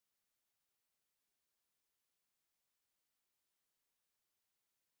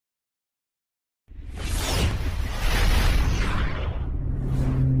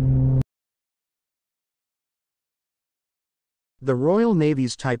The Royal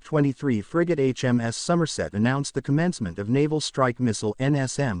Navy's Type 23 frigate HMS Somerset announced the commencement of Naval Strike Missile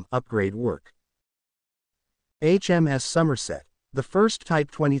 (NSM) upgrade work. HMS Somerset, the first Type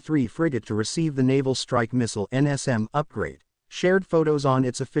 23 frigate to receive the Naval Strike Missile (NSM) upgrade, shared photos on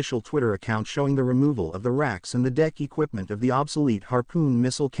its official Twitter account showing the removal of the racks and the deck equipment of the obsolete Harpoon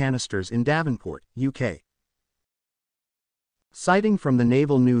missile canisters in Devonport, UK. Citing from the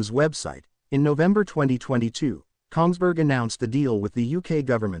Naval News website, in November 2022, Kongsberg announced the deal with the UK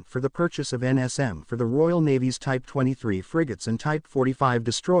government for the purchase of NSM for the Royal Navy's Type 23 frigates and Type 45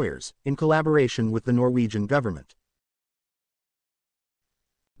 destroyers, in collaboration with the Norwegian government.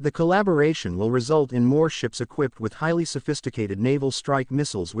 The collaboration will result in more ships equipped with highly sophisticated naval strike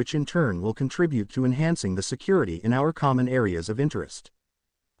missiles, which in turn will contribute to enhancing the security in our common areas of interest.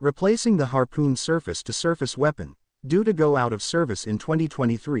 Replacing the Harpoon surface-to-surface weapon, due to go out of service in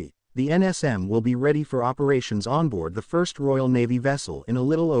 2023, the NSM will be ready for operations on board the first Royal Navy vessel in a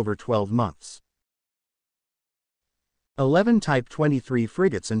little over 12 months. 11 Type 23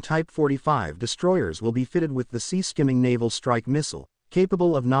 frigates and Type 45 destroyers will be fitted with the sea-skimming Naval Strike Missile,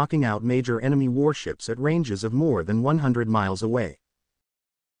 capable of knocking out major enemy warships at ranges of more than 100 miles away.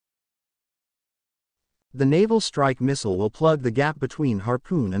 The Naval Strike Missile will plug the gap between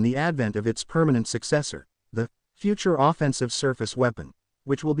Harpoon and the advent of its permanent successor, the Future Offensive Surface Weapon,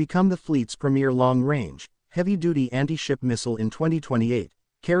 which will become the fleet's premier long-range, heavy-duty anti-ship missile in 2028,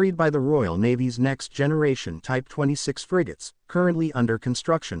 carried by the Royal Navy's next-generation Type 26 frigates, currently under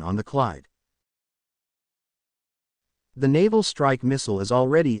construction on the Clyde. The Naval Strike Missile is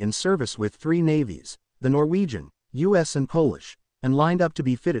already in service with 3 navies, the Norwegian, US and Polish, and lined up to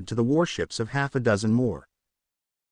be fitted to the warships of half a dozen more.